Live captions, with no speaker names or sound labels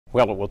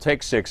Well, it will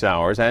take 6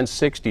 hours and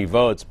 60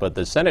 votes, but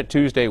the Senate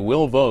Tuesday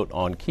will vote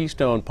on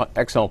Keystone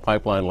XL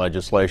pipeline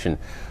legislation.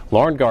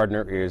 Lauren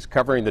Gardner is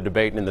covering the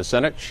debate in the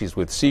Senate. She's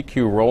with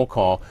CQ Roll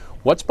Call.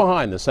 What's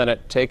behind the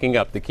Senate taking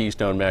up the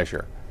Keystone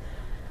measure?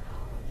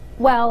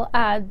 Well,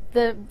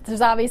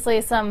 there's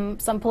obviously some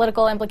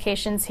political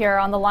implications here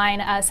on the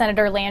line.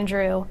 Senator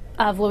Landrieu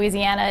of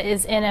Louisiana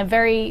is in a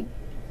very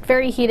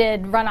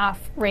heated runoff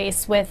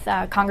race with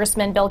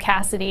Congressman Bill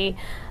Cassidy,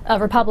 a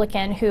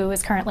Republican who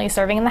is currently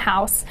serving in the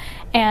House.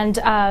 And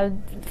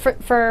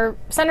for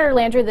Senator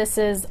Landrieu, this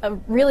is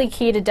really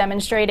key to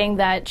demonstrating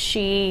that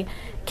she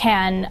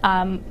can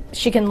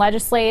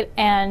legislate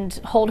and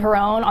hold her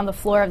own on the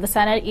floor of the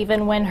Senate,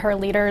 even when her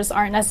leaders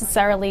aren't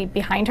necessarily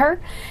behind her.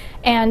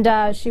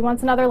 And she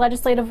wants another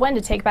legislative win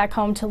to take back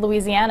home to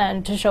Louisiana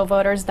and to show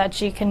voters that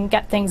she can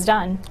get things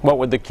done. What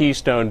would the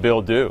Keystone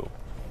bill do?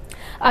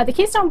 The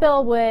Keystone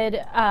bill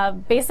would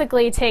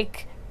basically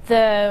take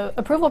the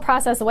approval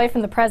process away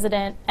from the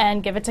president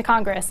and give it to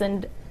Congress,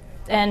 and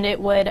it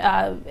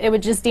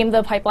would just deem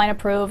the pipeline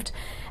approved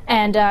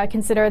and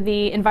consider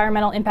the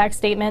environmental impact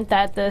statement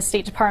that the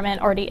State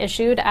Department already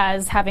issued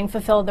as having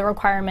fulfilled the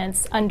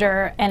requirements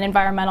under an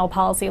environmental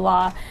policy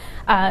law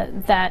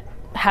that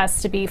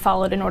has to be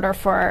followed in order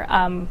for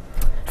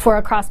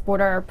a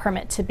cross-border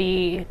permit to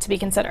be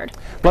considered.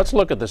 Let's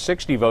look at the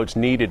 60 votes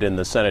needed in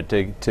the Senate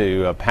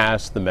to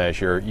pass the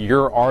measure.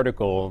 Your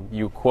article,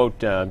 you quote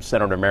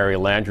Senator Mary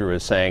Landrieu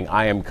as saying,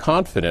 "I am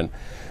confident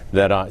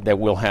that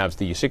we'll have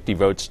the 60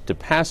 votes to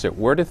pass it."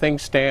 Where do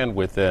things stand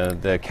with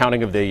the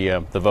counting of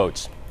the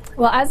votes?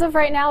 Well, as of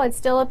right now, it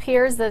still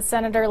appears that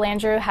Senator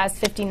Landrieu has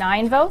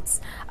 59 votes.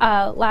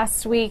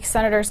 Last week,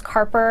 Senators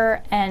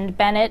Carper and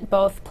Bennett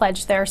both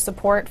pledged their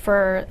support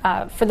for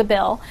the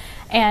bill.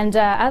 And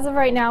as of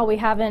right now, we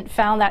haven't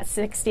found that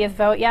 60th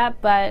vote yet,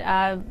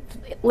 but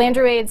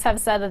Landrieu aides have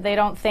said that they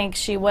don't think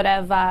she would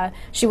have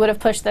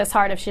pushed this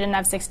hard if she didn't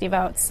have 60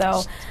 votes.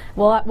 So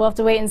we'll have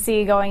to wait and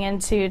see going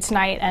into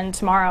tonight and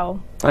tomorrow.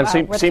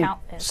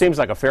 Seems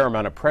like a fair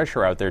amount of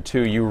pressure out there,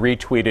 too. You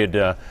retweeted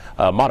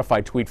a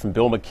modified tweet from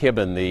Bill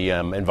McKibben, the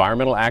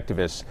environmental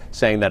activist,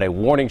 saying that a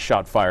warning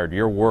shot fired.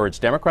 Your words,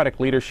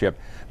 Democratic leadership.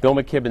 Bill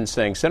McKibben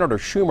saying Senator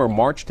Schumer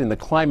marched in the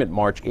climate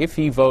march. If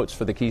he votes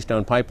for the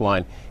Keystone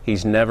Pipeline,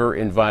 he's never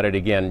invited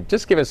again.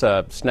 Just give us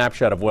a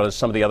snapshot of what are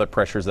some of the other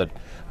pressures that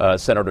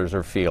senators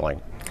are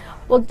feeling.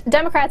 Well,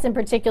 Democrats in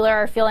particular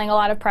are feeling a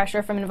lot of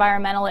pressure from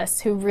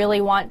environmentalists who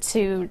really want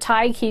to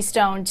tie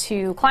Keystone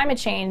to climate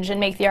change and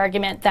make the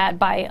argument that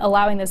by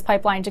allowing this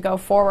pipeline to go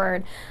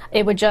forward,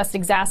 it would just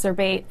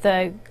exacerbate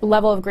the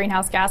level of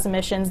greenhouse gas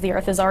emissions the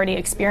Earth is already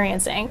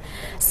experiencing.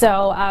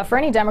 So for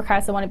any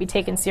Democrats that want to be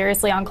taken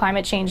seriously on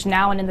climate change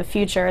now and in the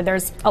future,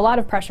 there's a lot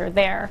of pressure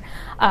there.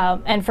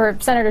 And for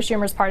Senator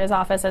Schumer's part, his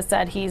office has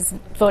said he's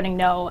voting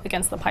no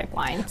against the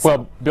pipeline. So.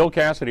 Well, Bill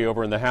Cassidy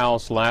over in the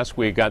House last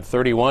week got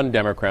 31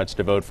 Democrats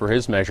to vote for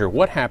his measure.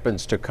 What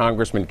happens to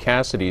Congressman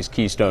Cassidy's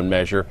Keystone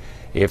measure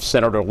if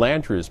Senator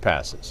Landrieu's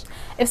passes?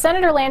 If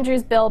Senator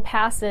Landrieu's bill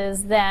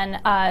passes, then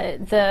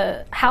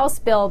the House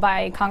bill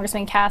by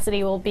Congressman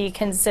Cassidy will be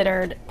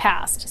considered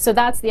passed. So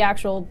that's the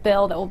actual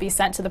bill that will be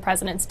sent to the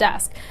president's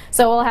desk.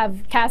 So we'll have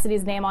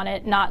Cassidy's name on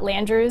it, not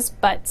Landrieu's,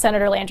 but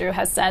Senator Landrieu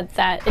has said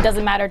that it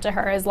doesn't matter to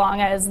her as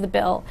long as the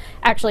bill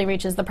actually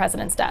reaches the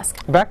president's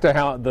desk. Back to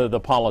how the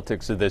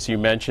politics of this, you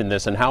mentioned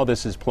this and how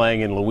this is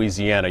playing in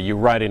Louisiana. You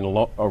write in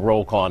a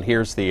roll call, and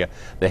here's the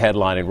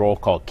headline in roll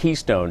call: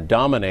 Keystone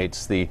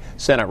dominates the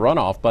Senate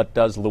runoff, but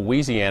does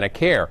Louisiana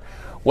care?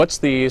 What's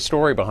the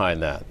story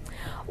behind that?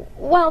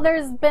 Well,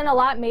 there's been a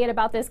lot made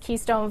about this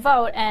Keystone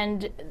vote,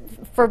 and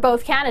for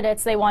both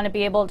candidates, they want to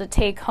be able to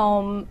take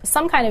home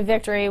some kind of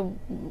victory,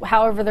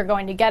 however they're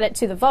going to get it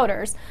to the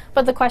voters.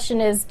 But the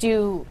question is,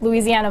 do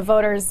Louisiana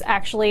voters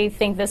actually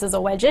think this is a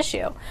wedge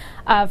issue?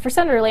 For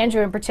Senator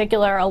Landrieu in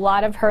particular, a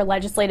lot of her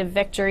legislative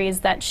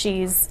victories that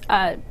she's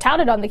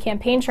touted on the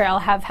campaign trail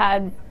have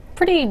had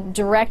pretty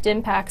direct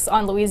impacts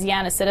on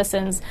Louisiana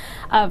citizens.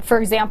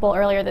 For example,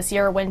 earlier this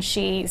year when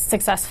she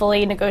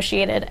successfully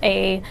negotiated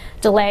a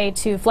delay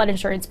to flood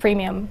insurance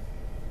premium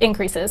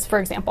increases, for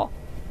example.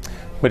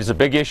 But it's a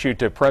big issue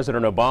to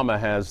President Obama.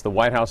 Has the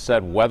White House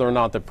said whether or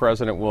not the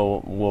president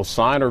will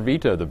sign or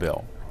veto the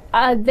bill?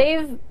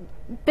 They've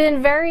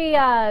been very,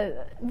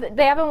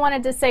 they haven't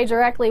wanted to say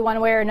directly one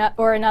way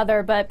or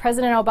another, but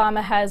President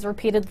Obama has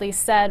repeatedly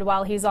said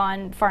while he's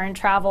on foreign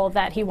travel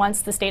that he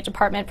wants the State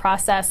Department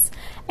process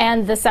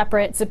and the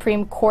separate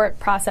Supreme Court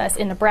process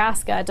in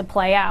Nebraska to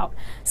play out.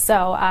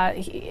 So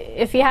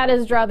if he had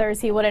his druthers,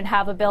 he wouldn't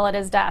have a bill at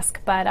his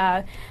desk,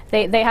 but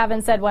they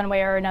haven't said one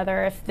way or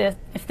another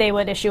if they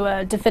would issue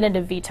a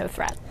definitive veto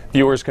threat.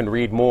 Viewers can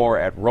read more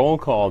at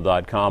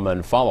rollcall.com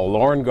and follow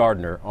Lauren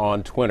Gardner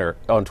on Twitter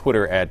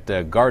at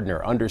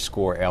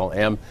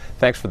Gardner_LM.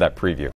 Thanks for that preview.